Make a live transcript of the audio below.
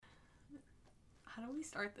How do we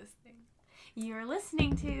start this thing? You're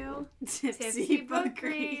listening to Tipsy Book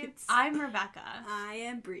Reads. I'm Rebecca. I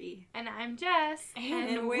am Bree. And I'm Jess.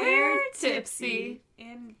 And we're tipsy.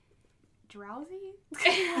 And drowsy?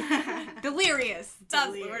 Delirious.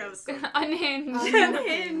 That's the word I was going. Unhinged.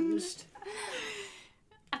 Unhinged.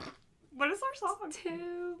 What is our song?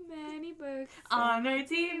 Too many books On our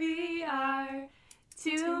TBR.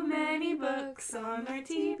 Too many books on our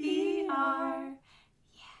TBR.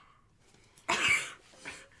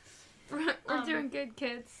 We're doing good,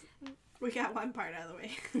 kids. We got one part out of the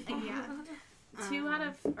way. Yeah.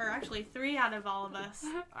 3 out of all of us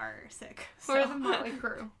are sick. We're the Motley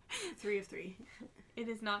Crew. 3 of 3. It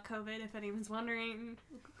is not COVID, if anyone's wondering.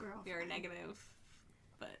 Girl. We are negative,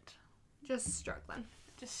 but Just struggling.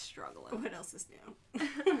 just struggling. What else is new?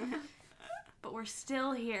 But we're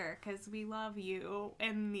still here because we love you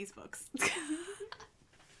and these books.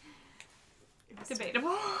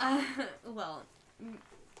 Debatable. Well,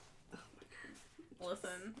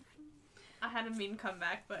 listen, I had a mean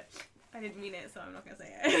comeback, but I didn't mean it, so I'm not gonna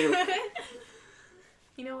say it.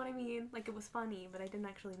 You know what I mean? Like, it was funny, but I didn't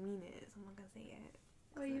actually mean it, so I'm not gonna say it.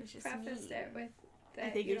 Well, you It's just prefaced mean. it with that. I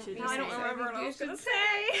think you should Now I don't say it. remember what I was gonna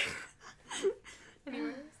say.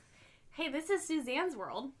 Anyways. Hey, this is Suzanne's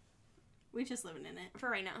world We just living in it. for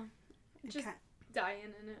right now. Just Okay.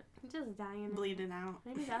 dying in it. Just dying. Bleeding out.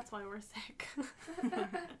 Maybe that's why we're sick.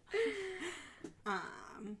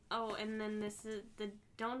 Oh, and then this is the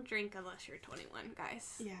don't drink unless you're 21,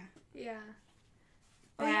 guys. Yeah. Yeah.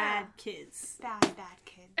 Bad kids. Bad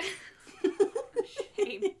kids.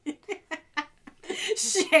 Shame.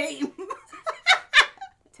 Shame.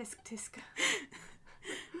 Tisk tisk.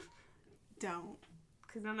 Don't.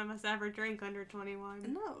 Because none of us ever drank under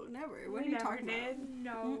 21. No, never. What We are you never talking did.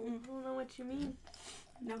 No. Mm-mm. I don't know what you mean.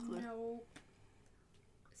 about? No clue. No.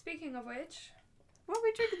 Speaking of which, What are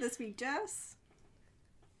we drinking this week, Jess?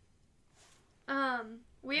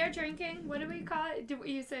 we are drinking, what do we call it?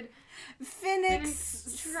 You said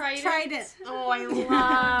Phoenix Trident. Oh, I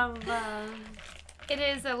love them. it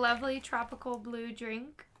is a lovely tropical blue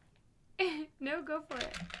drink. No, go for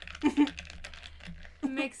it.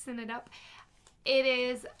 Mixing it up. It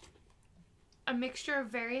is a mixture of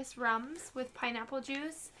various rums with pineapple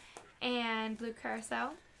juice and blue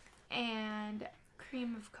curacao and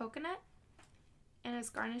cream of coconut, and it's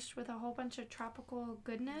garnished with a whole bunch of tropical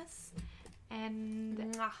goodness and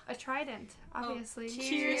a trident, obviously.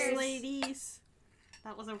 Cheers, ladies.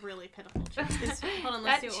 That was a really pitiful cheers. Hold on,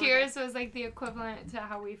 let's That do it cheers was like the equivalent to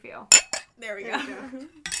how we feel. There we There go. we go.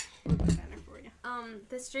 A little bit better for you.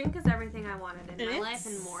 This drink is everything I wanted in my life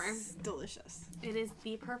and more. Delicious. It is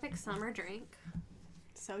the perfect summer drink.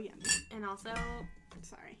 So yummy. And also...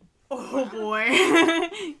 Sorry. Oh, boy.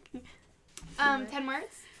 10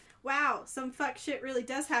 words? Wow, some fuck shit really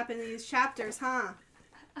does happen in these chapters, huh?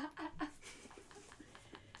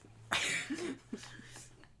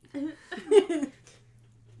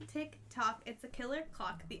 Tick tock, it's a killer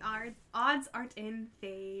clock. The odds aren't in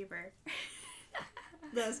favor.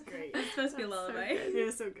 That's great. It's supposed to be a That's so lullaby. good. It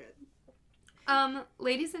was so good.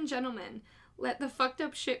 Ladies and gentlemen, let the fucked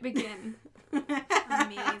up shit begin.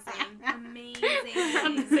 Amazing. We're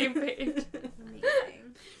on the same page.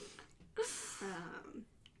 Amazing.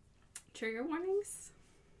 Trigger warnings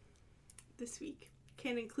this week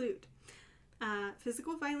can include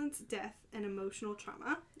physical violence, death, and emotional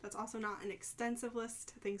trauma. That's also not an extensive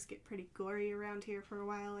list. Things get pretty gory around here for a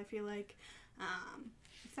while, I feel like.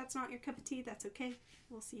 If that's not your cup of tea, that's okay.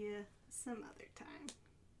 We'll see you some other time.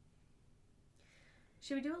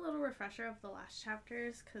 Should we do a little refresher of the last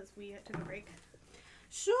chapters? Because we took a break.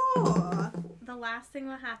 Sure. The last thing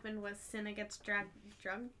that happened was Cinna gets drugged.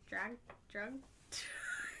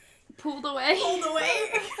 Pulled away. Pulled away.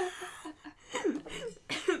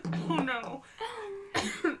 Oh no.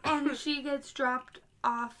 And she gets dropped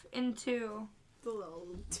off into... The little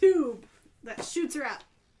tube that shoots her out.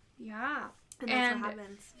 Yeah. And that's And- what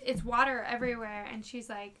happens. It's water everywhere, and she's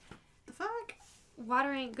like, The fuck?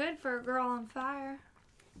 water ain't good for a girl on fire.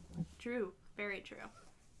 True. Very true.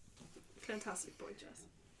 Fantastic boy, Jess.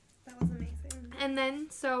 That was amazing. And then,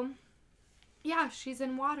 so, yeah, she's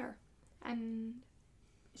in water. And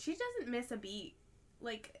She doesn't miss a beat.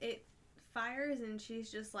 Like, it fires and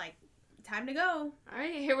she's just like, time to go. all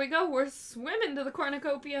right, here we go. We're swimming to the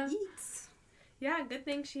cornucopia. Eats. Yeah, good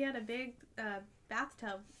thing she had a big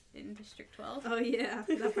bathtub in District 12. Oh yeah,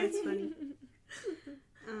 that part's funny.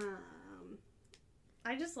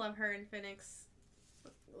 I just love her and Phoenix,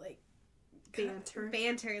 like, Banter.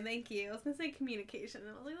 Thank you. I was gonna say communication, and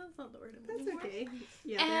I was like, that's not the word. That's anymore. okay.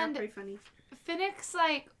 Yeah, And- they are pretty funny. Phoenix,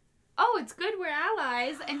 like, oh, it's good, we're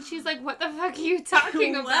allies. And she's like, what the fuck are you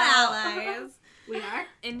talking What about? allies? We are?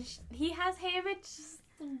 And he has Haymitch's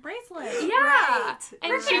bracelet. Yeah. Right.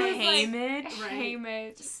 And Right. she was Haymitch. like, Right.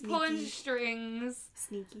 Haymitch, Sneaky. pulling strings.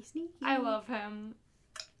 Sneaky, sneaky. I love him.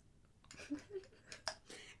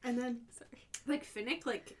 And then, Sorry. like, Finnick,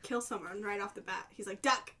 like, kills someone right off the bat. He's like,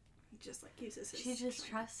 duck! He just, like, uses his... She just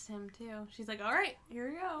trusts him too. She's like, all right, here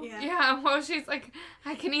we go. Yeah. Yeah, well, she's like,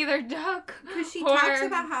 I can either duck Because she or... talks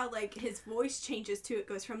about how, like, his voice changes, too. It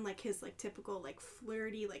goes from, like, his, like, typical, like,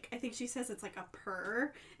 flirty, like, I think she says it's, like, a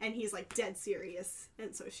purr, and he's, like, dead serious.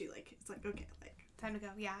 And so she, like, it's like, okay, like... Time to go.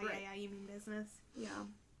 Yeah, Right. yeah, you mean business. Yeah,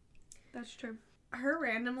 that's true. Her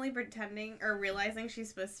randomly pretending or realizing she's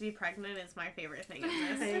supposed to be pregnant is my favorite thing in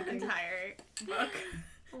I this agree. entire book.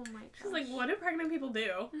 Oh my gosh. She's like, what do pregnant people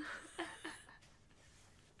do?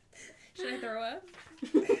 Should I throw up?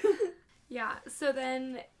 Yeah, so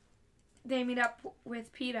then they meet up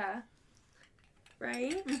with PETA,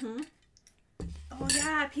 right? Mm-hmm. Oh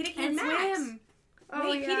yeah, PETA can't And Max. swim. Oh,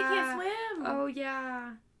 Wait, yeah. PETA can't swim. Oh,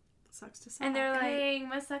 yeah. Sucks to say. And they're like, Dang,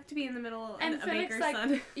 must suck to be in the middle of And a Finnick's baker's like-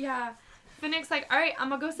 son. yeah. Finnick's like, all right, I'm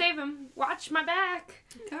gonna go save him. Watch my back.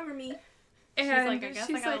 cover me. And like, I guess I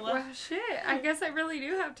she's gotta like, look. well, shit. I guess I really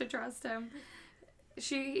do have to trust him.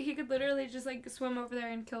 He could literally just like swim over there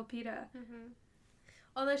and kill PETA. Mm-hmm.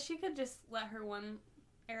 Although she could just let her one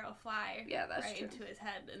arrow fly Yeah, that's right true. into his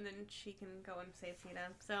head, and then she can go and save PETA.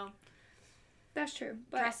 So That's true.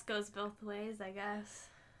 But dress goes both ways, I guess.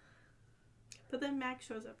 But then Max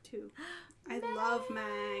shows up, too. I love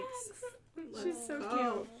Max. she's Let's so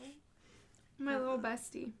go. cute. My little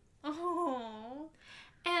bestie. Oh.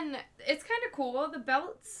 And it's kind of cool. The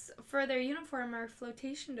belts for their uniform are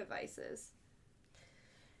flotation devices.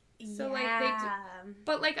 So, like, they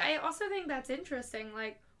But, like, I also think that's interesting.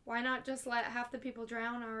 Like, why not just let half the people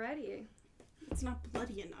drown already? It's not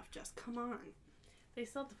bloody enough, Jess. Come on. They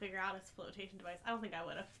still have to figure out its flotation device. I don't think I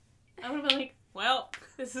would have. I would have been like, well,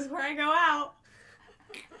 this is where I go out.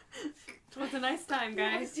 It was a nice time,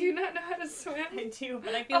 guys. Do you not know how to swim? I do,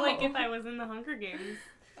 but I feel like Oh. if I was in the Hunger Games,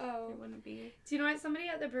 Oh. it wouldn't be. Do you know what? Somebody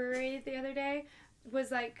at the brewery the other day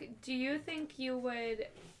was like, do you think you would,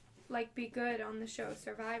 like, be good on the show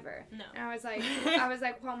Survivor? No. And I was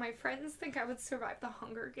like, well, my friends think I would survive the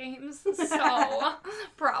Hunger Games, so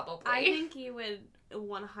probably. I think you would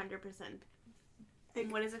 100%.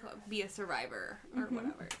 What is it called? Be a survivor or Mhm.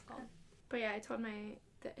 whatever it's called. But yeah, I told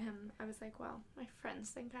him, I was like, well, my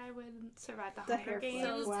friends think I would survive the The Hunger hair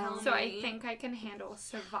Games, flip. Wow. so I think I can handle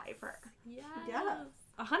Survivor. Yes. Yeah.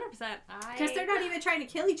 100%. Because they're not even trying to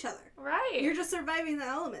kill each other. Right. You're just surviving the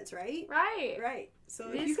elements, right? right. Right. So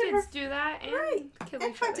if These you can kids do that and Right. kill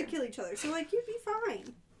and each try other. to kill each other. So, like, you'd be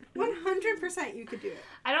fine. 100% you could do it.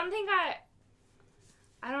 I don't think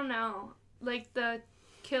I don't know. Like, the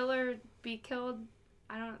kill or be killed,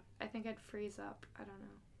 I think I'd freeze up. I don't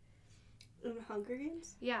know. In the Hunger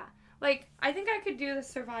Games? Yeah. Like, I think I could do the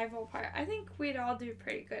survival part. I think we'd all do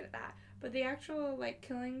pretty good at that. But the actual, like,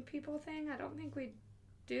 killing people thing, I don't think we'd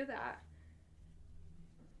do that.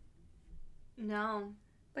 No.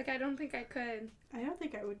 Like, I don't think I could. I don't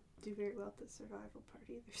think I would do very well at the survival part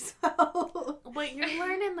either, so... But you're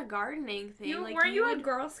learning the gardening thing. Weren't you a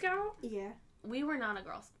Girl Scout? Yeah. We were not a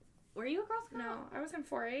Girl Scout. Were you a Girl Scout? No, I was in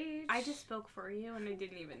 4-H. I just spoke for you and I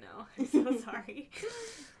didn't even know. I'm so sorry.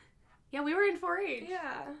 Yeah, we were in 4-H.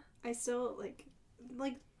 Yeah. I still, like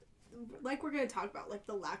we're gonna talk about, like,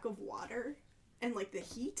 the lack of water and, like, the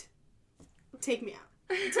heat. Take me out.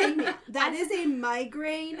 Take me out. That is a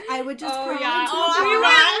migraine. I would just crawl into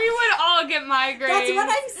we would all get migraines. That's what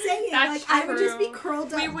I'm saying. That's like, I would just be true.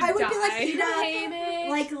 curled up. We would I would die. be like, Haymitch,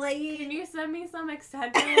 like laying. can you send me some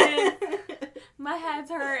extensions? My head's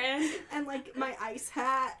hurting. And, like, my ice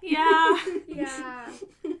hat. Yeah. Yeah.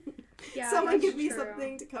 Yeah, Someone that's give me true.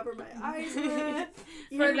 something to cover my eyes with.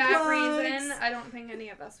 For that Earplugs. reason, I don't think any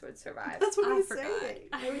of us would survive. That's what I I'm forgot. saying.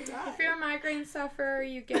 I would die. If you're a migraine sufferer,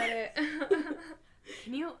 you get it.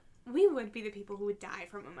 Can you? We would be the people who would die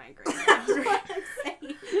from a migraine. That's what I'm saying.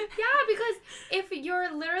 Yeah, because if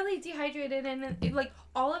you're literally dehydrated and like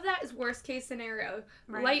all of that is worst case scenario.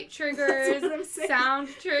 Right. Light triggers, That's what I'm saying. sound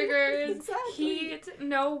triggers, Exactly. heat,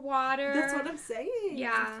 no water. That's what I'm saying.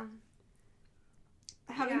 Yeah.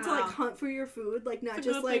 Having to, Yeah. like, hunt for your food, like, not It's a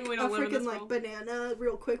just, good thing like, we a don't live in freaking, this like, world. banana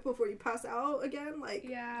real quick before you pass out again. Like,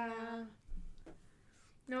 Yeah.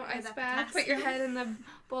 No Yeah, ice that bath. pass. Put your head in the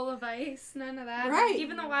bowl of ice. None of that. Right.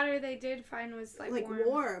 Even the water they did find was like warm.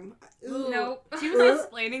 warm. Nope. She was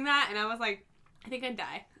explaining that, and I was like, I think I'd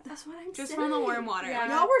die. That's what I'm Just saying. from the warm water. Yeah.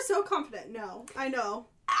 Y'all were so confident. No. I know.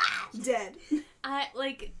 Dead. I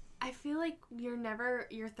like I feel like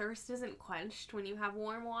your thirst isn't quenched when you have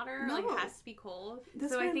warm water. No. Like, it has to be cold.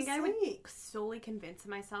 That's so what I think I'm I would saying. slowly convince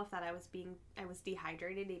myself that I was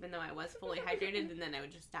dehydrated, even though I was fully hydrated, and then I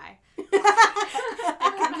would just die.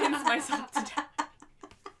 I convinced myself to die.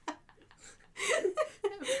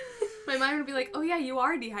 My mind would be like, oh yeah, you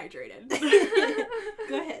are dehydrated.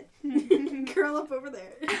 Go ahead. Curl up over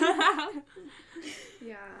there.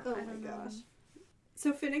 Yeah. Oh I my don't know. gosh.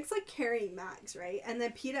 So Finnick's like carrying Mags, right? And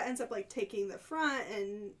then Peeta ends up like taking the front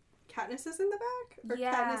and Katniss is in the back? Or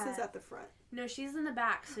Yeah. Katniss is at the front? No, she's in the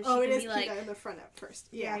back, so she Oh, it can is be Peeta like... in the front at first.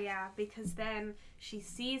 Yeah, because then she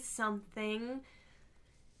sees something.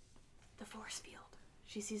 The force field.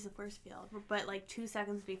 She sees the force field. But like 2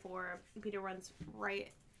 seconds before, Peeta runs right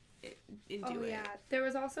into Oh it. yeah. There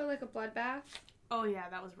was also like a bloodbath, Oh yeah,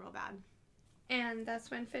 that was real bad. and that's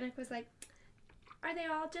when Finnick was like, "Are they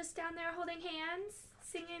all just down there holding hands,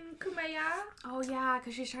 singing Kumbaya?" Oh yeah,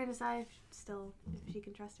 because she's trying to decide if she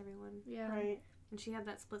can trust everyone. Yeah. Right. And she had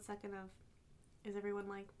that split second of, is everyone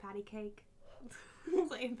like patty cake?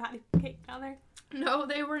 Playing patty cake down there. No,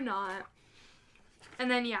 they were not.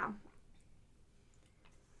 And then yeah,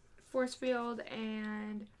 force field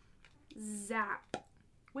and zap.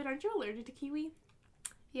 Wait, aren't you allergic to kiwi?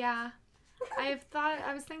 Yeah. I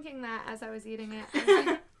was thinking that as I was eating it.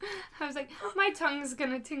 I was like, my tongue's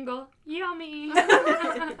gonna tingle. Yummy.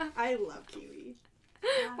 I love kiwi.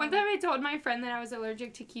 One time I told my friend that I was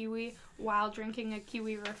allergic to kiwi while drinking a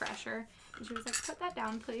kiwi refresher. And she was like, put that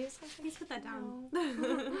down, please. I was like, Please put that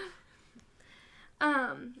down.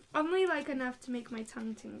 Only like enough to make my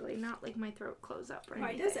tongue tingly, not like my throat close up or Why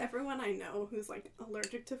anything. does everyone I know who's like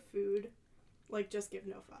allergic to food like just give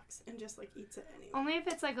no fucks and just like eats it anyway? Only if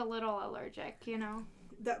it's like a little allergic, you know?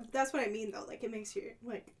 That's what I mean though. Like it makes you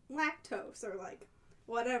like lactose or like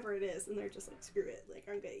whatever it is, and they're just like screw it. Like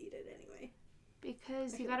I'm gonna eat it anyway.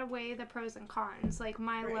 Because you gotta weigh the pros and cons. Like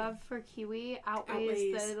my Right. love for kiwi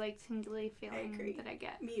outweighs the like tingly agree. feeling that I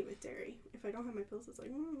get. Me with dairy. If I don't have my pills, it's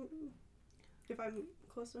like. If I'm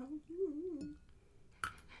close to home.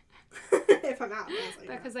 If I'm out, it's like.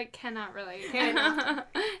 Because I cannot relate. Cannot.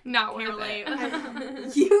 Not Can't worth it.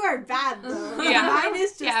 No. You are bad though. Yeah. Mine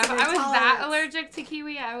is just. Yeah, if an I was that intolerance. allergic to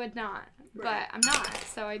kiwi, I would not. Right. But I'm not,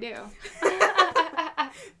 so I do.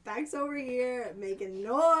 Back's over here making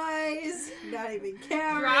noise, not even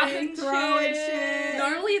caring, Dropping throwing shit. shit.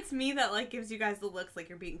 Normally it's me that like gives you guys the looks like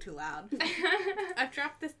you're being too loud. I've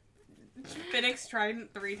dropped this Finnick's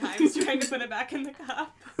Trident 3 times trying to put it back in the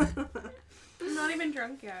cup. I'm not even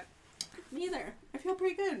drunk yet. Me either. I feel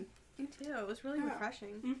pretty good. Me too. It was really Yeah.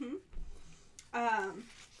 refreshing.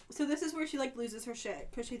 So this is where she like loses her shit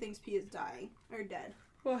because she thinks P is dying or dead.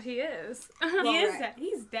 Well, he is. Well, He is right. dead.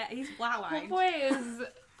 He's dead. He's flatlined. Boy is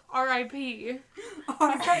R.I.P.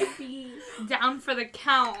 R.I.P. Down for the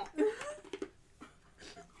count.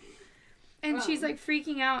 And Wow. she's like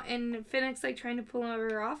freaking out, and Finnick's like trying to pull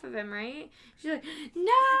her off of him, right? She's like,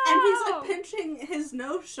 no! And he's like pinching his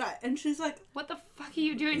nose shut, and she's like, What the fuck are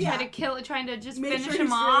you doing? Yeah. Trying to just make finish sure him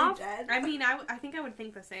he's off? really dead. I mean, I think I would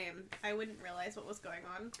think the same. I wouldn't realize what was going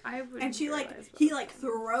on. I would. And she like he like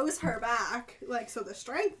throws her back, like so the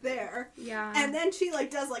strength there. Yeah. And then she like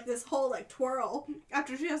does like this whole like twirl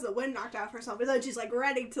after she has the wind knocked out of herself, and then she's like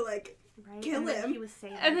ready to like Right? Kill and then him. He was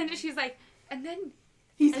saying And then she's like, and then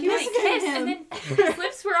he's he was kissing kissed, him. and then his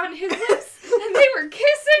lips were on his lips, and they were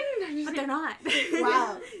kissing. but they're not.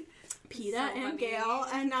 Wow. Peeta So and funny. Gale,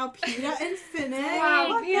 and now Peeta and Finnick. Wow,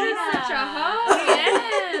 What Peter's the- such a hoe.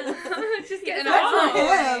 Yes. Just getting Good all for the him.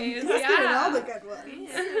 boys. He's getting Yeah. all the good ones.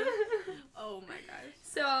 Oh my gosh.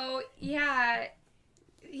 So, yeah,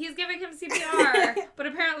 he's giving him CPR, but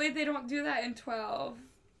apparently they don't do that in 12.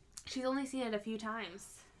 She's only seen it a few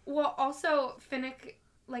times. Well, also, Finnick,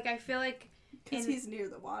 like, I feel like, Because in- he's near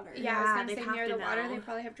the water. yeah, I Yeah, was going they'd to say have near to the water, know. they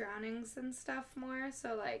probably have drownings and stuff more,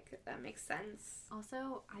 so, like, that makes sense.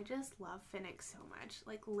 Also, I just love Finnick so much.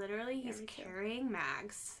 Like, literally, Yeah, he's me too. carrying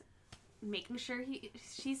Mags, making sure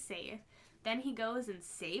she's safe. Then he goes and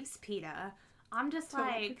saves Peeta. I'm just Total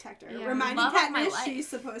like, protector. yeah. Reminding Love of my Katniss life. she's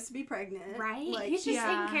supposed to be pregnant. right? Like, He's just yeah.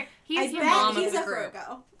 taking care. I He's your bet mom he's of the a group.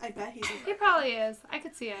 Virgo. I bet he's a He Virgo. probably is. I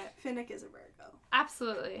could see it. Finnick is a Virgo.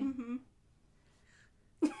 Absolutely. Mm-hmm.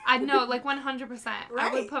 I know, like, 100%. Right.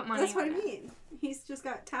 I would put money That's what on I it. mean. He's just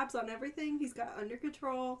got tabs on everything. He's got under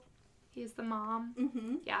control. He's the mom.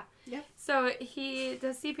 Mm-hmm. So he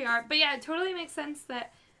does CPR. But yeah, it totally makes sense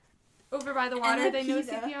that over by the water then they know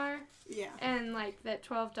Peeta. CPR. Yeah. And like that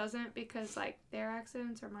 12 doesn't because like their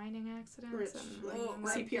accidents or mining accidents. Rich, And,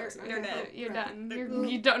 like, like, CPR 's not you're gonna dead. help. You're Right. done. They're-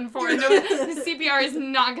 You're done for. No, the CPR is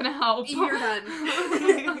not gonna help. You're done.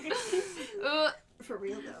 Ugh. For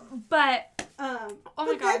real though. But Oh but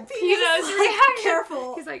my god, then Peter's like, reaction.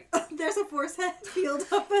 careful. He's like, There's a force field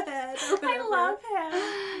up ahead. Or I whatever. love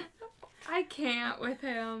him. I can't with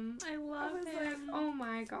him. I love was him. like, Oh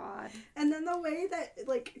my god. And then the way that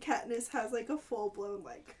like Katniss has like a full blown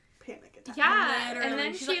like panic attack. Yeah, Literally, and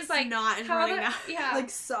then she's, she's like, like, snotting how running the, down. yeah,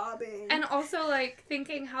 Like sobbing. and also like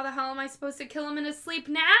thinking, how the hell am I supposed to kill him in his sleep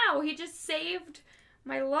now? He just saved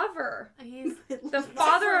my lover, He's the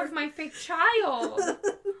father of my fake child.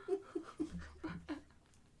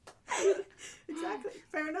 Exactly.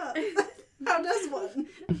 Fair enough. How does one?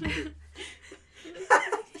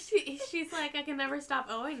 she's like, I can never stop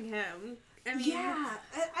owing him. I mean, Yeah.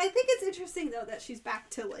 I think it's interesting though that she's back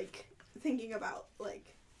to like thinking about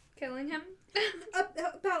like Killing him.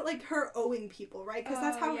 about like her owing people, right? Because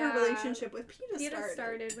that's Oh, how yeah. her relationship with Peeta Peter started.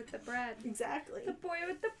 started with the bread. Exactly. The boy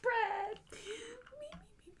with the bread.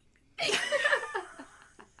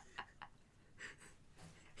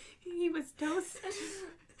 he was toasted.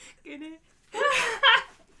 Get it?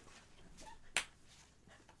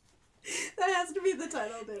 That has to be the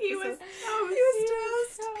title of it. He was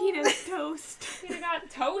toast. Peter's toast. Peter got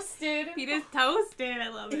toasted. Peter's toasted. I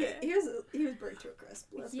love it. He was burnt to a crisp.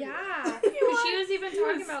 let's be real. Yeah, because she was even He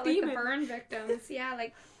talking was about like the steaming. burn victims. Yeah,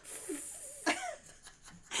 like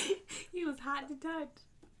He was hot to touch.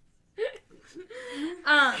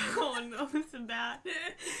 oh Oh no, this is bad.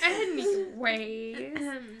 anyways.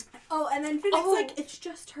 Oh, and then Finnick's Oh. like, it's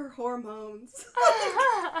just her hormones.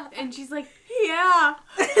 And she's like, yeah.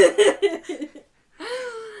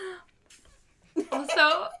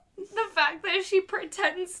 Also, the fact that she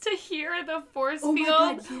pretends to hear the force Oh my field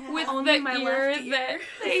God, yeah. with Only the my ear left ear. that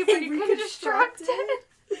they reconstructed.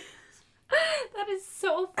 That is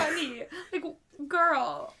so funny. Like,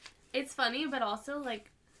 girl. It's funny, but also like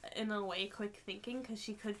in a way, quick thinking because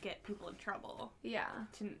she could get people in trouble Yeah.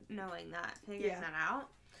 to knowing that, figuring Yeah. that out.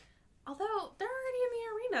 Although they're already in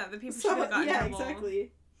the arena, the people So, should have gotten yeah, trouble.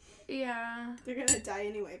 exactly. Yeah. They're gonna die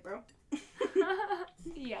anyway, bro.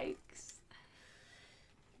 Yikes.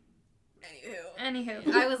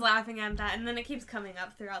 Anywho, I was laughing at that, and then it keeps coming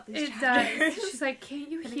up throughout these It chapters. does. She's like, can't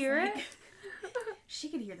you And it's hear like, it? She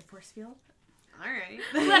can hear the force field. All right.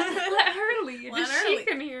 let her lead. Let her She lead.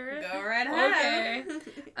 can hear it. Go right ahead.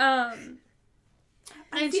 And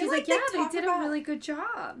I she's feel like, like they yeah, they talk did about- a really good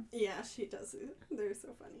job. Yeah, she does it. They're so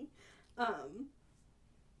funny.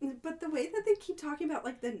 But the way that they keep talking about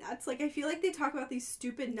like the nuts, like I feel like they talk about these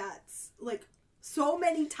stupid nuts like so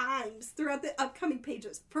many times throughout the upcoming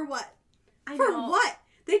pages. For what? I For know. what?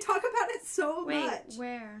 They talk about it so Wait, much.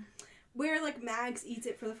 where? Where like Mags eats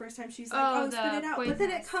it for the first time, she's like, Oh, "Oh, spit the it out." But then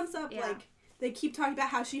it poisonous. comes up Yeah. like they keep talking about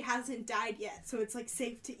how she hasn't died yet, so it's like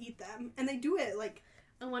safe to eat them, and they do it like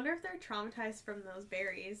I wonder if they're traumatized from those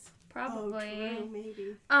berries. Probably. Oh, true,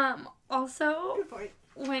 maybe. Also, Good point.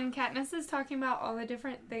 when Katniss is talking about all the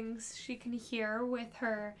different things she can hear with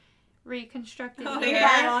her reconstructed Oh, ear,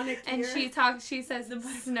 yeah. Bionic and ear. she says the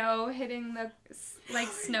snow hitting the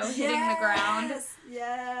snow hitting the ground. Yes,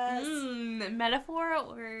 yes. Metaphor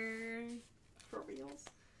or For reals.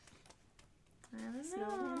 I don't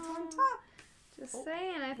Snowman's know. on top. Just Oh,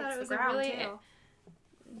 saying, I thought Hits it was the a ground, really too.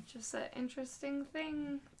 just an interesting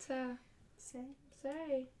thing to Say.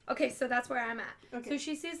 say. Okay, so that's where I'm at. Okay. So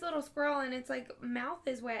she sees little squirrel and it's like mouth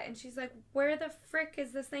is wet and she's like, where the frick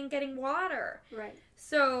is this thing getting water? Right.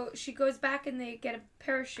 So she goes back and they get a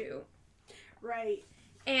parachute Right.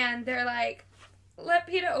 and they're like, let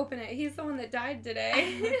Peeta open it. He's the one that died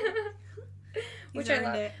today. Which I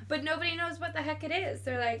love. It. But nobody knows what the heck it is.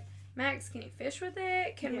 They're like, Max, can you fish with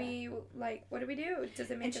it? Can Yeah. we, like, what do we do? Does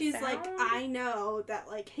it make And a she's sound? like, I know that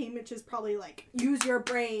like Haymitch is probably like, use your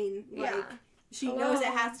brain. Like Yeah. she knows it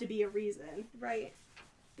Hello. has to be a reason. Right.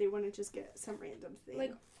 They wouldn't just get some random thing.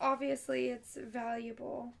 Like, obviously it's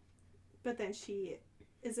valuable. But then she,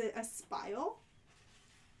 is it a spile?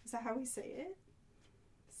 Is that how we say it?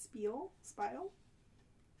 Spiel? Spile?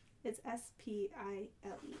 It's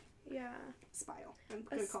S-P-I-L-E. Yeah. Spile. I'm A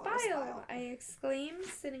gonna call it a spile, spile. I exclaim,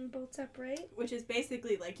 sitting bolt upright. Which is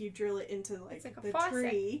basically like you drill it into like It's like a the faucet.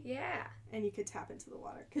 tree Yeah. and you could tap into the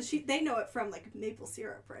water. Because they know it from like maple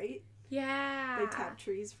syrup, right? Yeah. They tap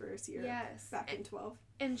trees for syrup Yes. back in 12.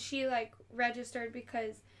 And she, like, registered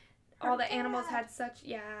because Her all the animals dad. had such,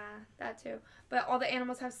 yeah, that too. But all the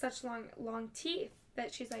animals have such long teeth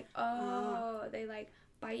that she's like, oh, they, like,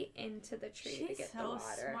 bite into the tree to She's get so the water.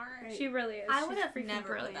 smart. Right. She really is. I She's would have freaking never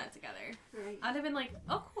brilliant. put that together. Right. I'd have been like,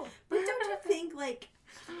 oh, cool. But don't you think, like,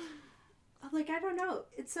 I don't know.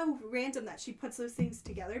 It's so random that she puts those things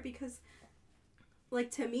together because,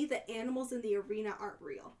 like, to me, the animals in the arena aren't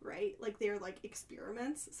real, right? Like, they're, like,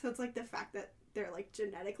 experiments. So it's, like, the fact that they're, like,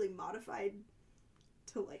 genetically modified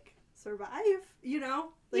to, like, survive, you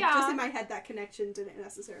know? Like, Yeah. just in my head, that connection didn't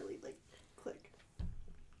necessarily, like, click.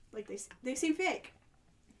 Like, they seem fake.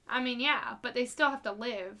 I mean, yeah, but they still have to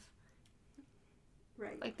live.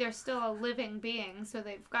 Right. Like, they're still a living being, so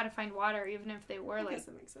they've got to find water, even if they were, I like, guess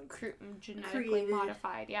that makes sense. genetically Created.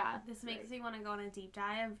 modified. Yeah. This makes me want to go on a deep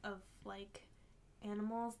dive of like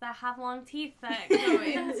animals that have long teeth that go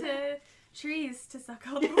into trees to suck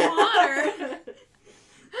out the water.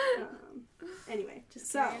 Anyway,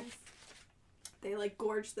 Just so curious. they like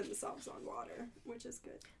gorge themselves on water, which is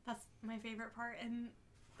good. That's my favorite part in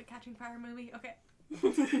the Catching Fire movie. Okay,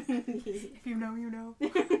 if you know, you know.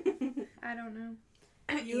 I don't know.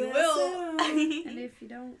 You will. will. And if you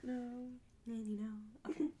don't know. Then you know.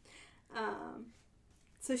 Okay.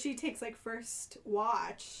 So she takes like first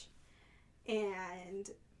watch, and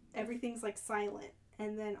everything's like silent,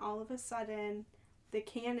 and then all of a sudden, the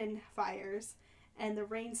cannon fires, and the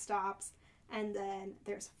rain stops, and then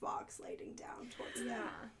there's fog sliding down towards them.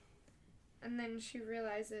 Yeah. And then she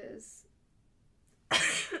realizes. I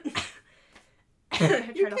You try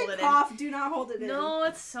to can hold it cough. Do not hold it in. in. No,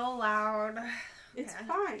 it's so loud. It's Okay.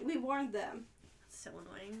 fine. We warned them. It's so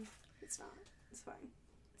annoying. It's not. It's fine.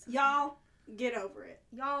 Y'all, get over it.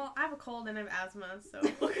 Y'all, I have a cold and I have asthma, so.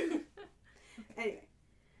 Anyway.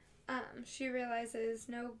 She realizes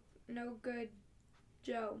no good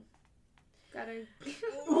Joe. Gotta.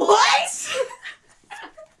 What?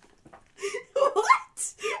 What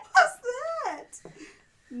was that?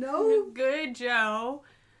 No. Good, Joe.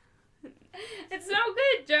 It's no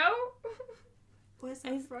good, Joe. What's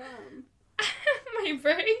that from? My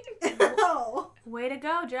brain. Oh. Way to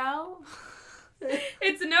go, Joe.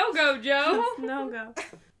 It's no go, Joe. No go.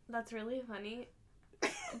 That's really funny.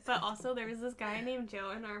 But also, there was this guy named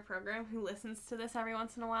Joe in our program who listens to this every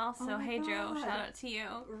once in a while. So, Oh my hey, Joe, God. shout out to you.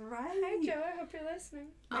 Right. Hi, Joe. I hope you're listening.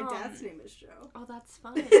 My dad's name is Joe. Oh, that's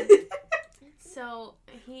fun. So,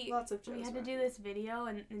 Lots of Joes. we had to around do here. this video,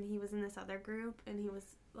 and he was in this other group, and he was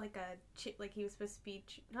like he was supposed to be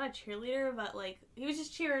not a cheerleader, but like he was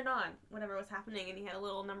just cheering on whatever was happening, and he had a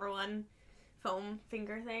little -- foam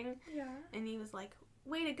finger thing, Yeah. and he was like,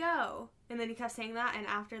 "Way to go!" And then he kept saying that, and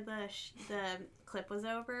after the clip was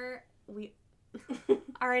over,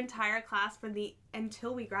 our entire class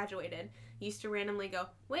until we graduated used to randomly go,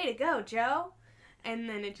 "Way to go, Joe," and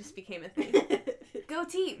then it just became a thing. Go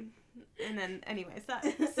team! And then, anyways, so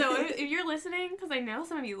if you're listening, because I know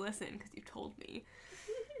some of you listen, because you told me,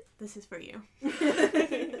 this is for you.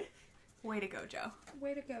 Way to go, Joe.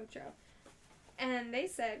 Way to go, Joe. And they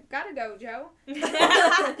said, gotta go, Joe.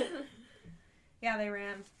 Yeah, they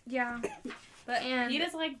ran. Yeah. But And-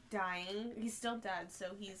 Peeta's like dying. He's still dead, so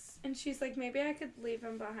he's... And she's like, maybe I could leave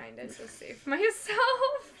him behind and just save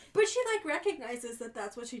myself. But she like recognizes that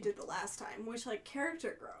that's what she did the last time, which like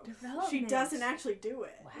character growth. She Development. doesn't actually do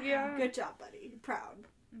it. Wow. Yeah. Good job, buddy. Proud.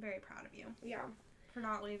 I'm very proud of you Yeah. for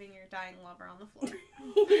not leaving your dying lover on the floor.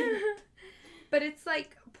 But it's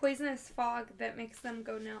like poisonous fog that makes them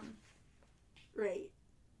go numb. Right.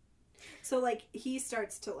 So like he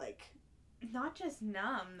starts to like Not just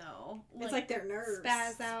numb, though. it's like their nerves.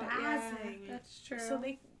 Spaz out. Yeah, Spazzing. that's true. So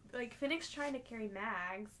they, like, Finnick's trying to carry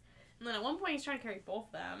Mags, and then at one point he's trying to carry both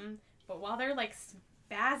of them, but while they're, like,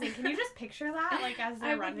 spazzing, can you just picture that, like, as they're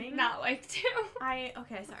I would running? not like to.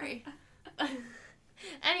 Okay, sorry.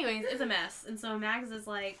 Anyways, it's a mess, and so Mags is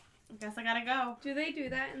like, I guess I gotta go. Do they do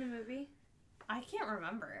that in the movie? I can't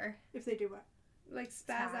remember. If they do what? Like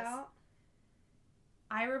spaz Spaz. out?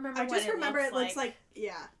 I remember I what just it remember looks it looks like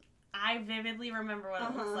yeah. I vividly remember what it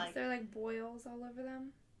looks Uh-huh. like. Is there like boils all over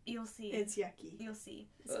them? You'll see. It's yucky. You'll see.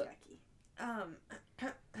 It's yucky.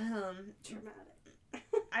 Traumatic.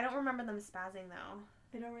 I don't remember them spazzing, though.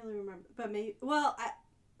 I don't really remember, but maybe.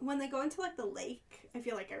 When they go into like the lake, I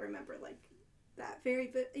feel like I remember like that very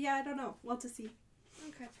bit. Yeah, I don't know. We'll have to see.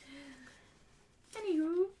 Okay.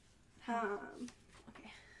 Anywho. Okay.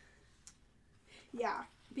 Yeah,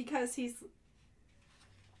 because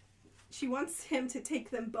she wants him to take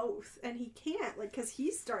them both, and he can't, like, because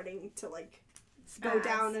he's starting to like go Spaz.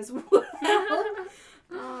 down as well.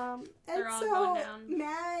 And They're all so going down.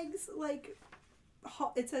 Mags like.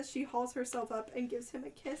 It says she hauls herself up and gives him a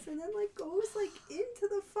kiss, and then like goes like into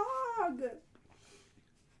the fog.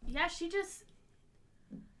 Yeah, she just...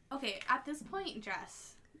 Okay, at this point,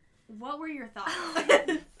 Jess, what were your thoughts?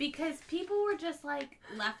 Because people were just, like,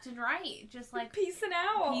 left and right. Just, like, Peacing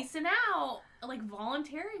out. piecing out. Like,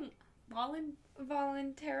 volunteering.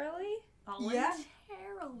 Voluntarily? Yeah.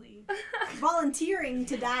 Voluntarily. Volunteering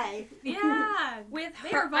to die. Yeah. With They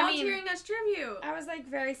her. were volunteering as tribute. I was like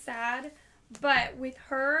very sad, But with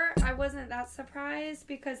her, I wasn't that surprised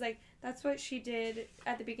because, like, that's what she did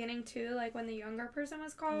at the beginning, too, like, when the younger person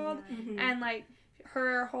was called. Yeah. Mhm. And, like,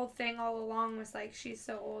 her whole thing all along was, like, she's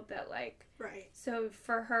so old that, like, Right. so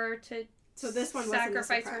for her to So this one wasn't a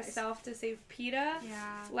sacrifice surprise. herself to save PETA,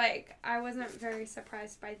 Yeah. like, I wasn't very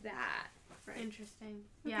surprised by that. Right. Interesting.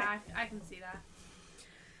 Yeah, I can see that.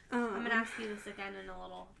 Um, I'm gonna ask you this again in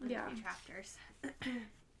a Yeah. few chapters.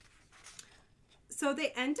 So they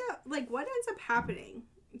end up, like, what ends up happening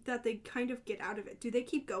that they kind of get out of it? Do they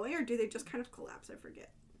keep going or do they just kind of collapse? I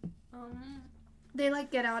forget. They,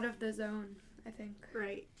 like, get out of the zone, I think.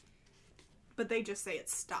 Right. But they just say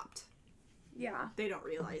it's stopped. Yeah. They don't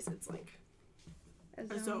realize it's, like,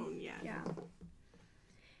 a zone yet. Yeah.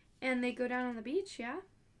 And they go down on the beach, yeah?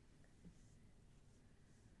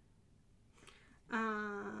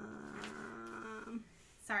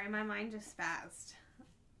 Sorry, my mind just spazzed.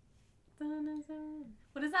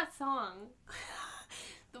 What is that song?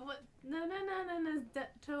 The what? No,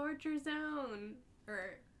 torture zone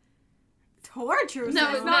or Torture No,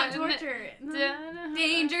 zone. it's not no, torture.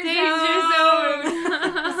 Danger zone.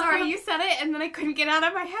 Sorry, you said it, and then I couldn't get it out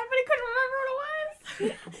of my head, but I couldn't remember what it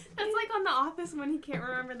was. That's like on The Office when he can't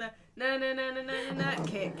remember the no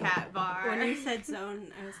Kit Kat bar. When you said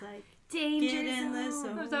zone, I was like, danger get in the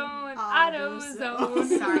zone. Zone. Auto Auto zone.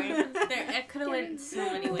 zone. Sorry, it could have went so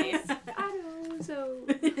many ways. Auto zone.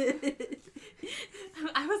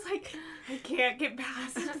 I was like, I can't get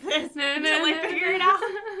past this No, until I figure it out.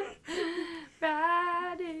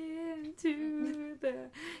 Right into the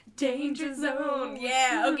Danger zone.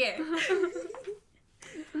 Yeah, okay.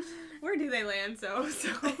 Where do they land? So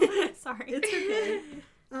sorry. It's okay.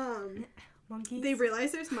 Monkeys. They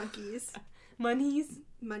realize there's monkeys. Monies.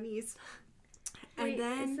 Monies. Wait, And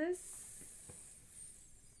then is this?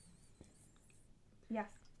 Yes.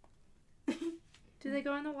 Do they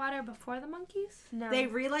go in the water before the monkeys? No. they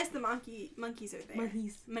realize the monkeys are there.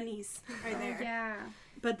 Monkeys. Monies are there. Yeah.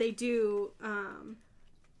 But they do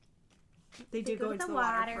they do go into the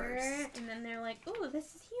water first. and then they're like, "Ooh,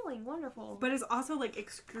 this is healing, wonderful." But it's also like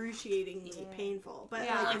excruciatingly Yeah. painful. But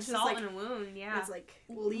yeah, like, like it's just salt like in a wound. Yeah. it's like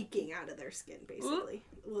leaking out of their skin basically.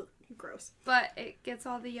 Well, gross. But it gets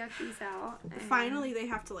all the yuckies out. and- Finally they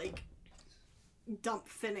have to like dump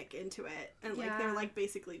Finnick into it and like they're Yeah. like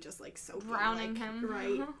basically just like soaking drowning like, him.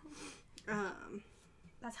 right.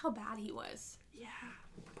 That's how bad he was. Yeah.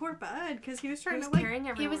 Poor Bud, because he was He trying was to like carrying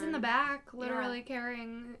everyone. He was in the back, literally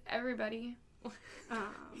carrying everybody.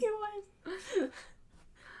 He was.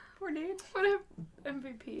 Poor dude. What a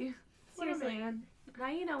MVP. What a Seriously. man. Now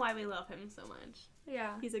you know why we love him so much.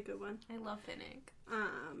 Yeah. he's a good one. I love Finnick.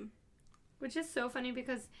 Which is so funny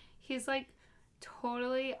because he's like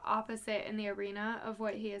totally opposite in the arena of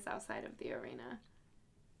what he is outside of the arena.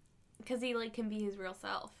 Because he like can be his real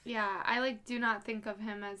self. Yeah, I like do not think of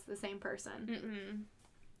him as the same person. Mm-mm.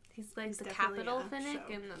 He's like He's the definitely capital a Finnick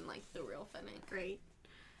show. and then like the real Finnick. Great.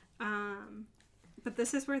 But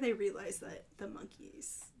this is where they realize that the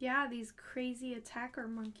monkeys Yeah, these crazy attacker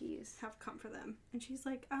monkeys. have come for them. And she's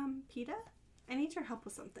like, PETA? I need your help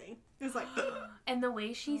with something. It was like, And the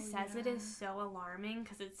way she Oh, says it yeah. is so alarming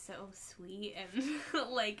because it's so sweet and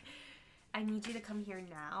like, I need you to come here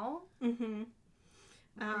now. mm-hmm.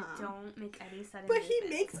 But don't make any sudden But he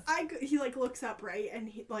movements. makes he like looks up, right? And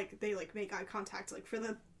he like they like make eye contact like for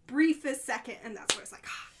the briefest second, and that's where it's like,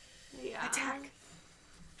 Yeah. attack.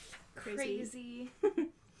 Crazy.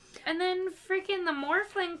 And then freaking the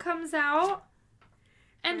Morphling comes out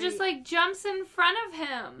and just Right. like jumps in front of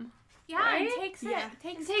him. Yeah, Right? and takes Yeah.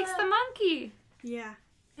 it. And takes the monkey. Yeah,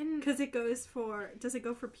 and because it goes for. Does it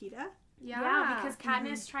go for PETA? yeah, because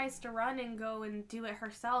Katniss tries to run and go and do it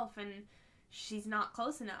herself, and she's not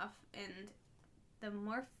close enough, and the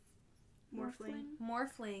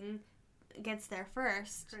Morphling gets there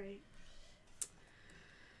first. Right.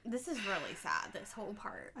 This is really sad. This whole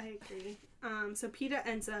part. I agree. So PETA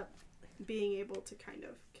ends up being able to kind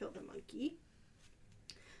of kill the monkey.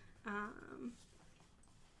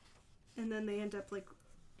 And then they end up like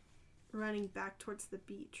running back towards the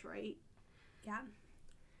beach, right? Yeah.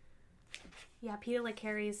 Yeah, PETA like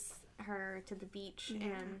carries her to the beach Yeah.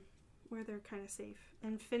 and Where they're kind of safe.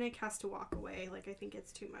 And Finnick has to walk away. Like, I think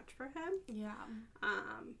it's too much for him. yeah.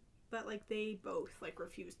 But like they both like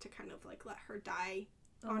refuse to kind of like let her die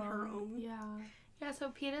on her own. Yeah. Yeah, so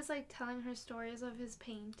PETA's like telling her stories of his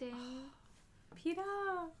painting. PETA.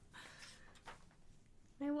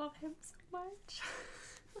 I love him so much.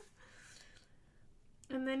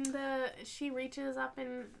 And then she reaches up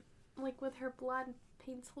and like with her blood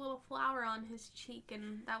paints a little flower on his cheek,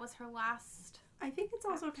 and that was her last I think it's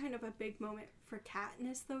also kind of a big moment for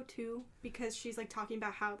Katniss, though, too, because she's, like, talking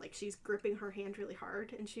about how, like, she's gripping her hand really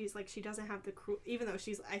hard, and she's, like, she doesn't have the even though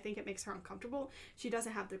I think it makes her uncomfortable, she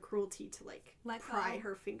doesn't have the cruelty to, like, pry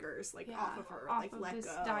her fingers, like, off of her, off like, of let this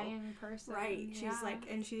go. dying person. Right. She's, like,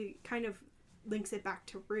 and she kind of links it back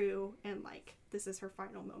to Rue, and, like, this is her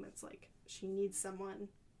final moments, like, she needs someone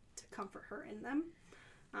to comfort her in them.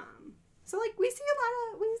 So, like, we see a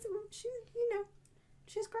lot of, she, you know,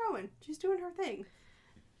 she's growing. She's doing her thing.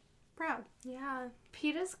 Proud. Yeah.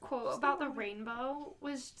 Peeta's quote about the rainbow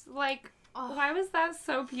was like, why was that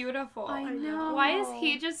so beautiful? I know. Why is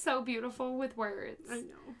he just so beautiful with words? I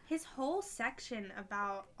know. His whole section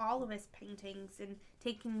about all of his paintings and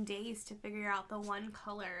taking days to figure out the one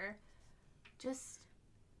color. Just...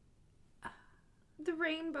 The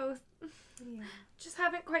rainbow. Yeah. Just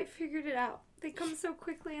haven't quite figured it out. They come so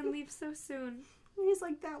quickly and leave so soon. He's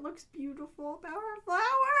like, that looks beautiful about her flower.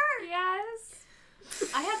 Yes.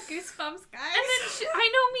 I have goosebumps, guys. And then I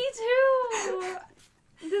know, me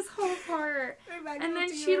too. This whole part. And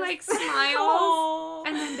then she, like, smiles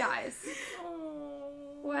and then dies.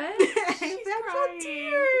 What? She's crying.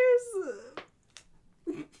 tears.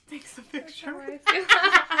 Takes a That's picture. how I feel.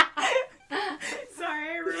 Sorry,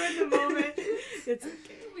 I ruined the moment. It's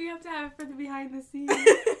okay. We have to have it for the behind the scenes.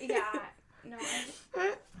 Yeah. No,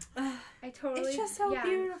 I totally... It's just so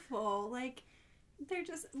beautiful. Like, they're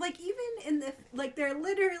just, like, even in the, like, they're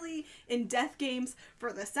literally in death games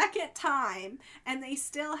for the second time, and they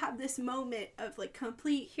still have this moment of, like,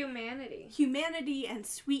 complete humanity and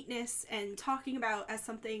sweetness, and talking about as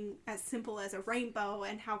something as simple as a rainbow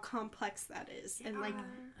and how complex that is. And, like,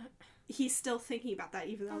 he's still thinking about that,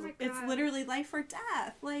 even though it's literally life or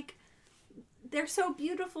death. Like, they're so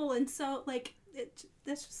beautiful and so, like,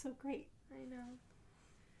 that's just so great. I know.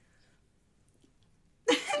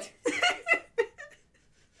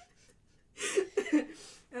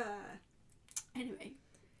 Anyway,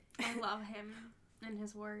 I love him and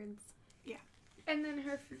his words. Yeah. And then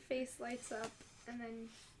her face lights up, and then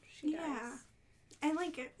she dies. And,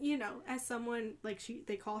 like, you know, as someone, like,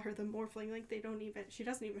 they call her the Morphling, like, she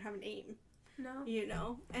doesn't even have a name. No. You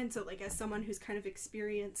know? And so, like, as someone who's kind of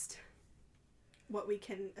experienced what we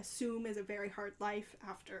can assume is a very hard life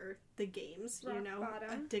after the games, Rock you know,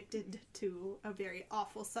 bottom. addicted to a very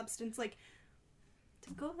awful substance, like, to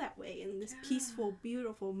go that way in this peaceful,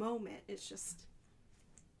 beautiful moment, it's just...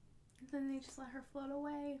 And then they just let her float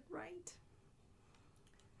away. Right.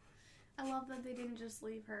 I love that they didn't just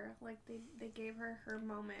leave her. Like, they gave her her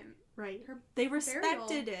moment. Right. Her they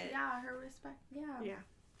respected burial. it. Yeah, her respect. Yeah. Yeah.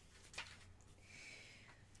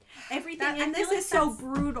 Everything That- in I this feel is like so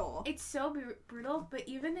brutal. It's so brutal, but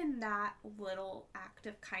even in that little act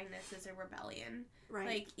of kindness is a rebellion. Right.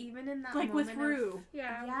 Like, even in that like moment with Rue.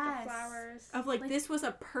 Yeah, with Yes. the flowers. Of, like, Like- this was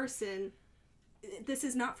a person. This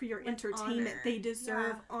is not for your With entertainment. honor. They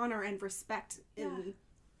deserve Yeah. honor and respect in Yeah.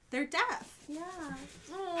 their death. Yeah.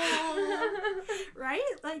 Right?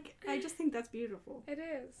 Like, I just think that's beautiful. It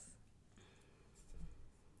is.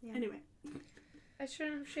 Yeah. Anyway. I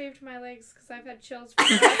shouldn't have shaved my legs because I've had chills for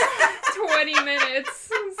the last 20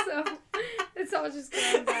 minutes. So it's all just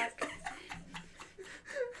going back.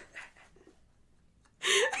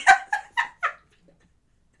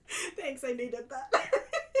 Thanks, I needed that.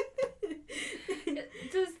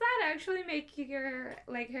 Does that actually make your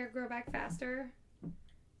leg hair grow back faster?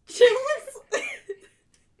 Chills?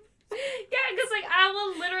 Yeah, because, like, I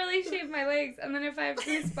will literally shave my legs, and then if I have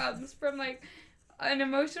goosebumps from, like, an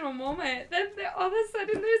emotional moment, then all of a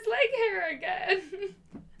sudden there's leg hair again.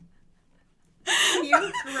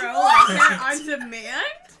 You grow like that on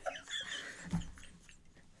demand?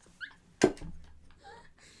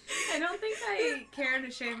 I don't think I care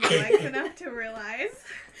to shave my legs enough to realize.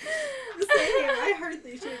 Same. I heard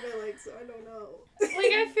they shaved my legs, so I don't know.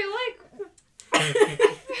 Like, I feel like...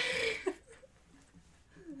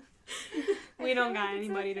 We don't got it's a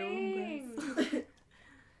anybody to thing. impress.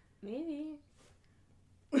 Maybe.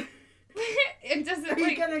 It doesn't, Are you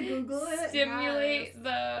like, gonna Google it? stimulate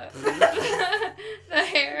the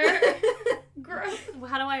hair growth.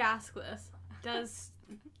 How do I ask this? Does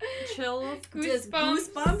chill Does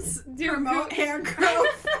goosebumps do promote hair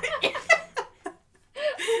growth?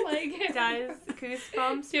 Like, does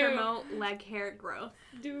goosebumps Do- promote leg hair growth?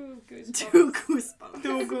 do goosebumps. Do goosebumps.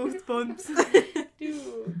 Do goosebumps.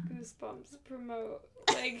 Do goosebumps promote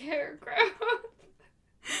leg hair growth?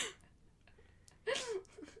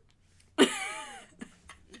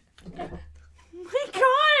 My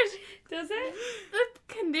gosh! Does it?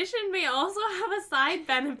 The condition may also have a side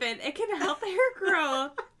benefit. It can help hair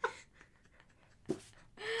growth.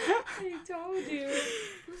 I told you.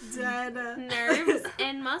 dead. Nerves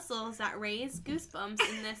and muscles that raise goosebumps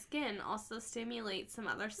in the skin also stimulate some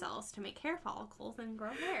other cells to make hair follicles and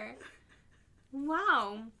grow hair.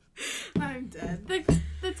 Wow. I'm dead.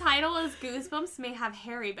 The title is Goosebumps May Have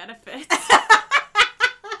Hairy Benefits.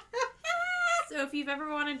 So if you've ever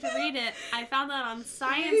wanted to read it, I found that on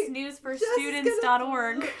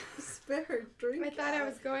sciencenewsforstudents.org. Spit her drink. I thought I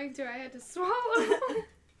was going to. I had to swallow.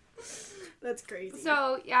 That's crazy.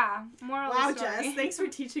 So, yeah. Moral wow, of the story. Jess, thanks for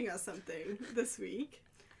teaching us something this week.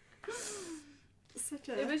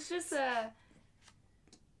 It was just an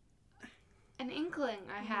inkling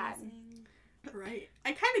I had. Right.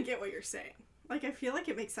 I kind of get what you're saying. Like, I feel like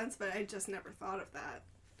it makes sense, but I just never thought of that.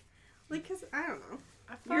 Like, because, I don't know.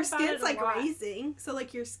 Your skin's, like, raising, so,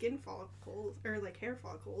 like, your skin follicles, or, like, hair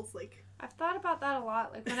follicles, like... I've thought about that a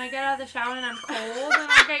lot. Like, when I get out of the shower and I'm cold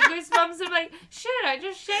and I get goosebumps, I'm like, shit, I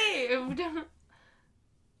just shaved.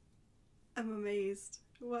 I'm amazed.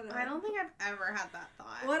 I don't think I've ever had that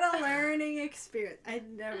thought. What a learning experience. I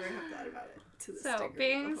never have thought about it to this degree. So,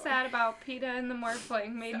 being before. sad about PETA and the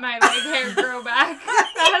morphling made my leg hair grow back.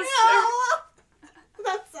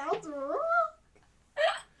 That sounds wrong.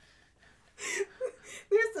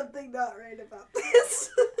 There's something not right about this.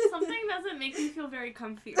 Something doesn't make me feel very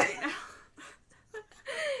comfy right now.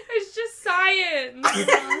 It's just science.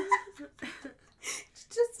 It's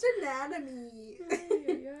just anatomy.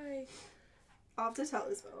 I'll have to tell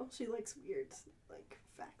Isabel. She likes weird, like,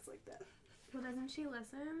 facts like that. Well, doesn't she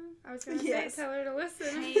listen? I was going to Yes. say, tell her to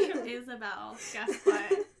listen. Hey, Isabel, guess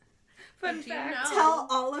what? Fun Did you fact. know? Tell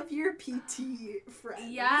all of your PT friends.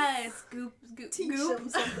 Yes, Teach goop. them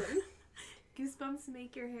something. Goosebumps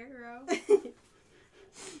make your hair grow.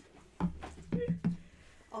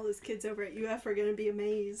 All those kids over at UF are gonna be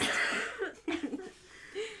amazed.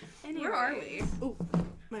 Anyway. Where are we? Oh,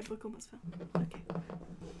 my book almost fell. Okay.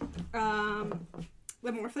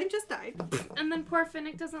 The morphling just died. And then poor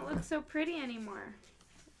Finnick doesn't look so pretty anymore.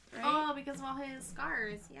 Right? Oh, because of all his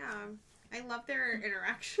scars. Yeah. I love their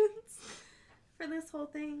interactions for this whole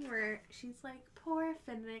thing where she's like, poor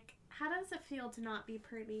Finnick, how does it feel to not be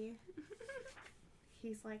pretty?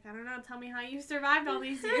 He's like, I don't know, tell me how you survived all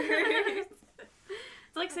these years.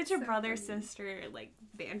 It's like That's such a so brother-sister, like,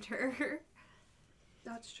 banter.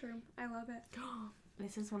 That's true. I love it.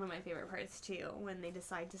 This is one of my favorite parts, too, when they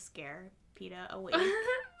decide to scare PETA awake.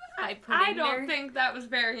 By I don't think that was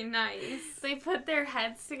very nice. They put their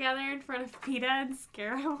heads together in front of PETA and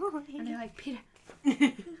scare him away. And they're like, PETA,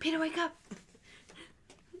 PETA, wake up.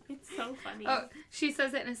 It's so funny. Oh, she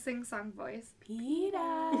says it in a sing-song voice.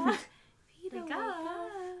 PETA. PETA, Wake wake up. up.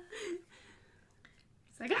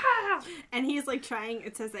 It's like, ah! And he's like trying,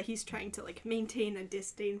 it says that he's trying to like maintain a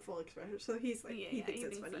disdainful expression. So he's like, he thinks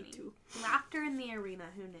it's funny too. Laughter in the arena,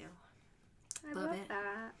 who knew? I Love love it.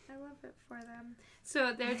 that. I love it for them.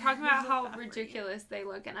 So they're talking about how ridiculous they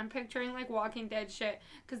look, and I'm picturing like Walking Dead shit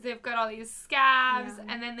because they've got all these scabs,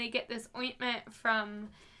 Yeah. and then they get this ointment from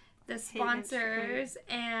the Haven sponsors,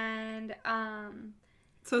 and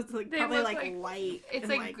So it's like They probably look like like- light. it's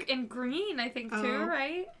and, like in green, I think too, Oh.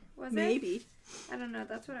 right? Was it? maybe. I don't know.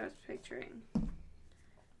 That's what I was picturing.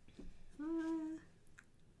 I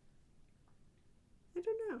don't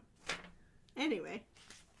know. Anyway.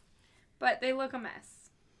 But they look a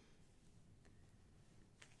mess.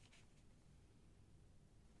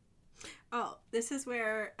 Oh, this is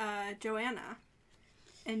where Joanna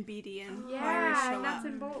and Beatty and Myra Yeah, show nuts up.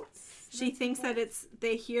 and bolts. She thinks that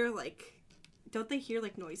they hear like, don't they hear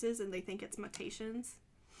like noises and they think it's mutations?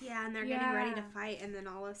 Yeah, and they're Yeah. getting ready to fight, and then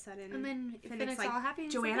all of a sudden, And then Finnick's Finnick's like, all happy.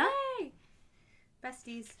 And Joanna? Like, hey!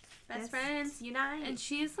 besties, best Yes. friends, unite. And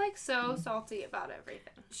she's like so salty about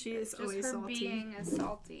everything. She is Just always her salty. being as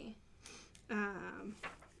salty.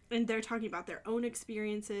 And they're talking about their own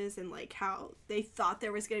experiences and like how they thought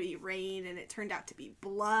there was gonna be rain and it turned out to be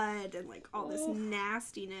blood and like all this Oof.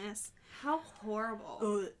 nastiness. How horrible.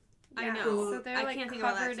 Oh, I Yeah, know. So they're I like can't think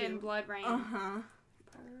about that covered in too. blood rain. uh-huh.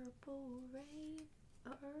 Purple rain,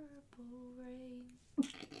 purple rain.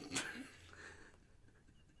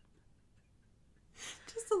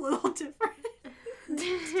 Just a little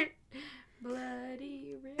different.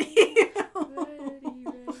 Bloody rain. Bloody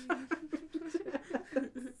rain.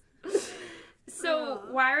 So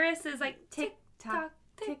Wyrus is like tick tock,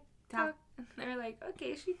 tick tock. And they're like,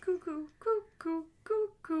 okay, she cuckoo, cuckoo,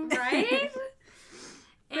 cuckoo, right?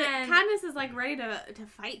 But And Katniss is like ready to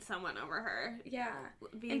fight someone over her. yeah.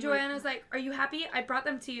 Being And Joanna's like, are you happy? I brought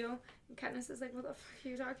them to you. And Katniss is like, what the fuck are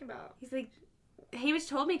you talking about? he's like, Haymitch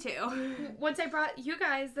told me to. Once I brought you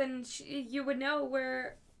guys, then you would know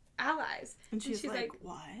we're allies. And she's she's like, like,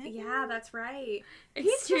 what? Yeah, that's right.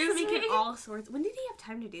 He's Excuse just making me? all sorts. When did he have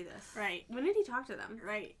time to do this? Right. When did he talk to them?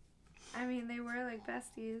 Right. I mean, they were like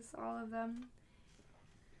besties, all of them.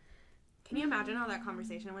 Can you imagine how that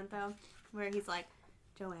conversation went though? Where he's like,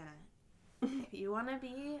 Joanna, if you want to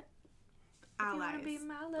be allies, If you want to be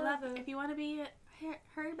my lover, if you want to be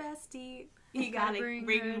her bestie, you gotta bring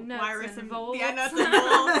bring her nuts Wyrus and bolts. Yeah, nuts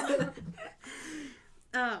and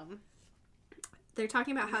bolts. They're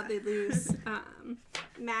talking about how they lose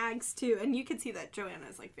Mags too, and you can see that Joanna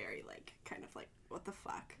is like very like kind of like what the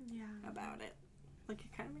fuck about it. Like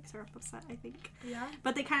it kind of makes her upset, I think. Yeah.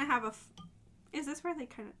 But they kind of have is this where they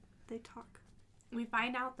talk? We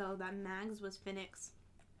find out though that Mags was Finnick's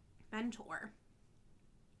mentor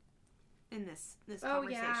in this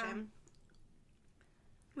conversation,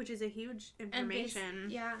 which is a huge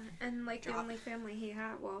information. And like drop. the only family he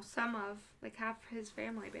had, well, some of like half his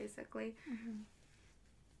family basically. Mm-hmm.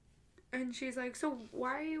 And she's like, so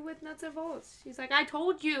why are you with Nuts and Bolts? She's like, I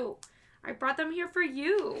told you, I brought them here for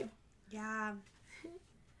you. Yeah.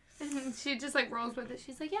 And she just like rolls with it.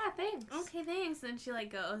 She's like, yeah, thanks. Okay, thanks. Then she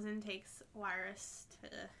like goes and takes Wyrus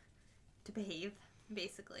to behave,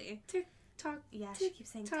 basically. Talk. Yeah, she keeps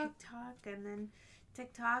saying Tick-tock. TikTok and then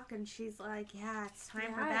TikTok, and she's like, yeah, it's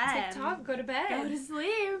time for Yeah, bed. TikTok, go to bed. Go to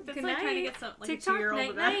sleep. It's Good like trying to night. get some like TikTok, a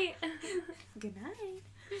 2-year-old night, to bed. night. Good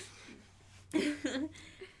night.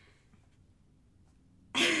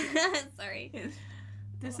 Sorry.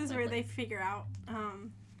 This is where they figure out.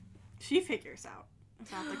 She figures out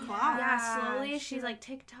about the clock. Yeah, slowly she's she's like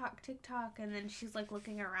TikTok, and then she's like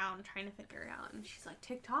looking around trying to figure it out, and she's like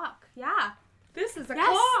TikTok. Yeah. This is a Yes,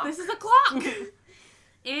 clock. this is a clock.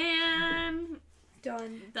 And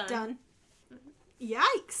Done.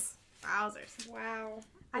 Yikes. Wowzers. Wow.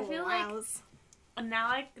 I feel like Wows. now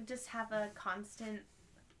I just have a constant,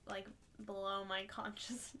 like, below my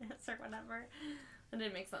consciousness or whatever. That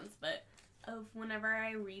didn't make sense, but of whenever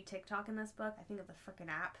I read TikTok in this book, I think of the frickin'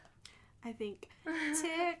 app. I think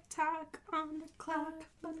tick-tock on the clock,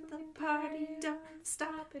 but the party don't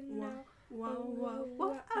stop. And Whoa, whoa, whoa,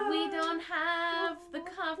 whoa. We don't have the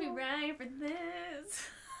copyright for this.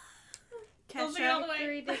 Catch Sing it all up. the way.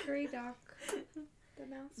 Hickory dickory dock. The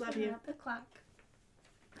mouse Love went you. up the clock.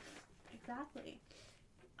 Exactly.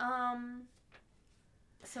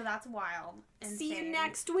 So that's wild. See you Insane.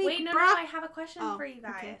 next week, Wait, no, bruh. I have a question Oh, for you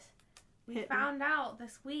guys. okay. We Hit me. found out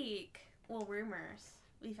this week, well, rumors,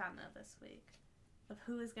 we found out this week, of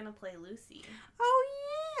who is going to play Lucy Oh,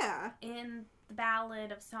 yeah. in the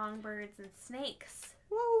Ballad of Songbirds and Snakes.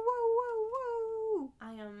 Whoa, whoa, whoa, whoa.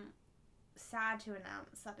 I am sad to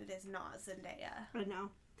announce that it is not Zendaya. I know.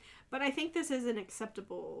 But I think this is an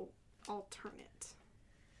acceptable alternate.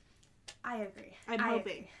 I agree. I'm I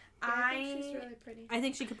hoping. agree. I think she's really pretty. I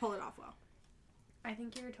think she could pull it off well. I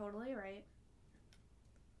think you're totally right.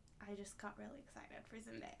 I just got really excited for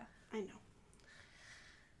Zendaya. I know.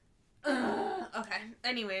 Okay.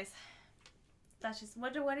 Anyways, that's just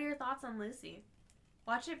what are your thoughts on Lucy?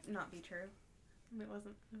 Watch it not be true. It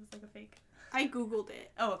wasn't. It was like a fake. I Googled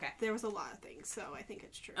it. Oh, okay. There was a lot of things, so I think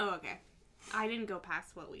it's true. Oh, okay. I didn't go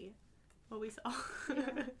past what we saw.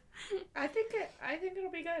 I think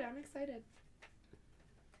it'll be good. I'm excited.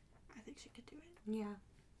 I think she could do it. Yeah.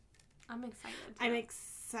 I'm excited. I'm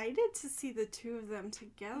excited to see the two of them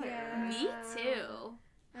together. Yeah. Me too.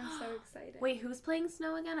 I'm so excited. Wait, who's playing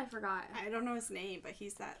Snow again? I forgot. I don't know his name, but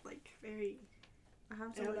he's that, like, very... I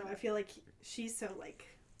have I don't know. I feel like she's so, like...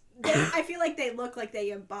 I feel like they look like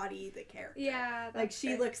they embody the character. Yeah. Like, that's she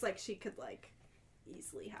good. looks like she could, like,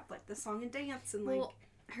 easily have, like, the song and dance and, like... Well,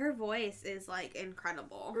 her voice is like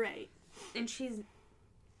incredible. Right. And she's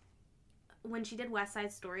when she did West Side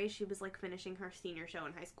Story, she was like finishing her senior show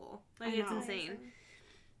in high school. Like I it's know. insane.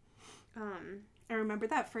 I remember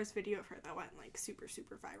that first video of her that went, like, super,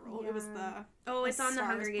 super viral. It was Yeah. the... Oh, it's A on the Star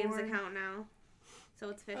Hunger is Games Born. account now. So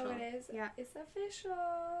it's official. Oh, it is? Yeah. It's official.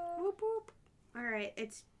 Whoop, whoop. All right,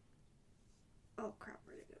 it's oh crap,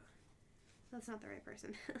 where'd it go? That's not the right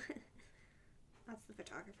person. That's the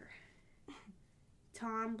photographer.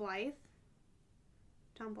 Tom Blythe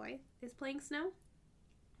is playing Snow,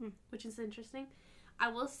 which is interesting. I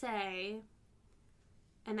will say,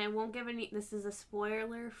 and I won't give any, this is a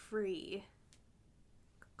spoiler-free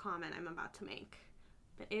comment I'm about to make,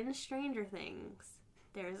 but in Stranger Things,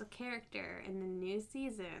 there's a character in the new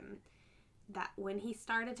season that when he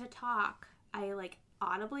started to talk, I, like,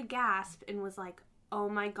 audibly gasped and was like, oh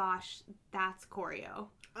my gosh, that's Corio.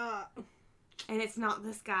 And it's not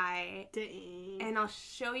this guy. Dang. And I'll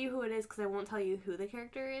show you who it is because I won't tell you who the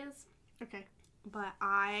character is. Okay. But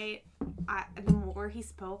the more he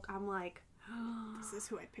spoke, I'm like, This is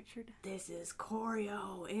who I pictured. this is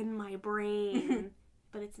Corio in my brain.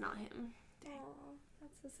 But it's not him. Aw,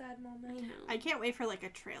 that's a sad I moment. know. I can't wait for like a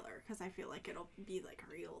trailer because I feel like it'll be like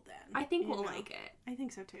real then. I think you we'll know? like it. I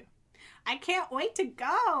think so too. I can't wait to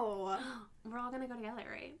go. We're all gonna go together,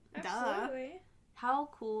 right? Absolutely. How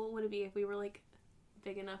cool would it be if we were like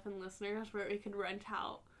big enough in listeners where we could rent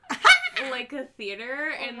out like a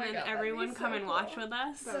theater Oh and my then God, that'd everyone be come so and watch cool. with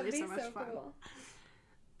us? That would be That'd so much fun. cool.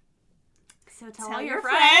 So tell Tell all your your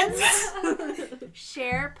friends.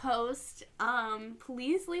 Share, post.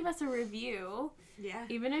 Please leave us a review. Yeah.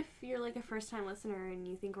 Even if you're like a first time listener and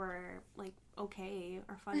you think we're like okay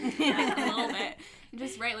or funny like, a little bit,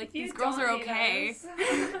 just write like these girls are okay.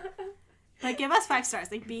 Like, give us 5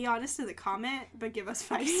 stars. Like, be honest in the comment, but give us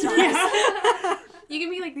 5 stars. You can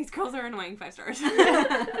be like, these girls are annoying, 5 stars.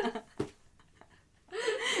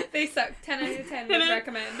 They suck. 10 out of 10 would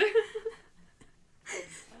recommend.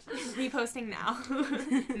 Reposting now.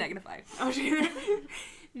 -5. Oh, shit.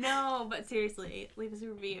 No, but seriously, leave us a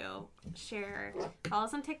review, share, follow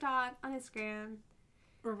us on TikTok, on Instagram.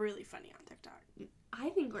 We're really funny on TikTok. I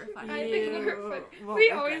think we're funny. I think we're funny. Well, We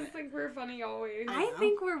I always get it. think we're funny, always. I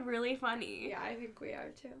think we're really funny. Yeah, I think we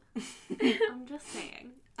are too. I'm just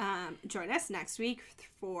saying. Join us next week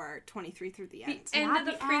for 23 through the end. End of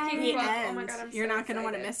the freaking The book. end. Oh my God, I'm so You're not going to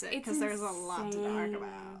want to excited. miss it because there's a lot to talk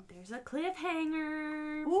about. There's a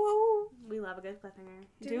cliffhanger. Ooh, We love a good cliffhanger.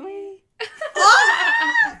 do we?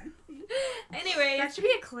 Anyways. That should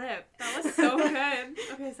be a clip. That was so good.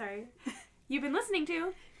 Okay, sorry. You've been listening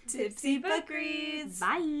to Tipsy Book Reads.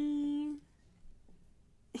 Bye.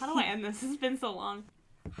 How do I end this? It's been so long.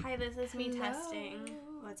 Hi, this is me Hello. testing.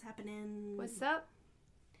 What's happening? What's up?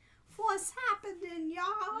 What's happening,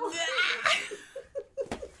 y'all?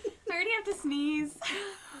 I already have to sneeze.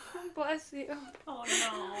 Bless you. Oh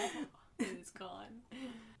no.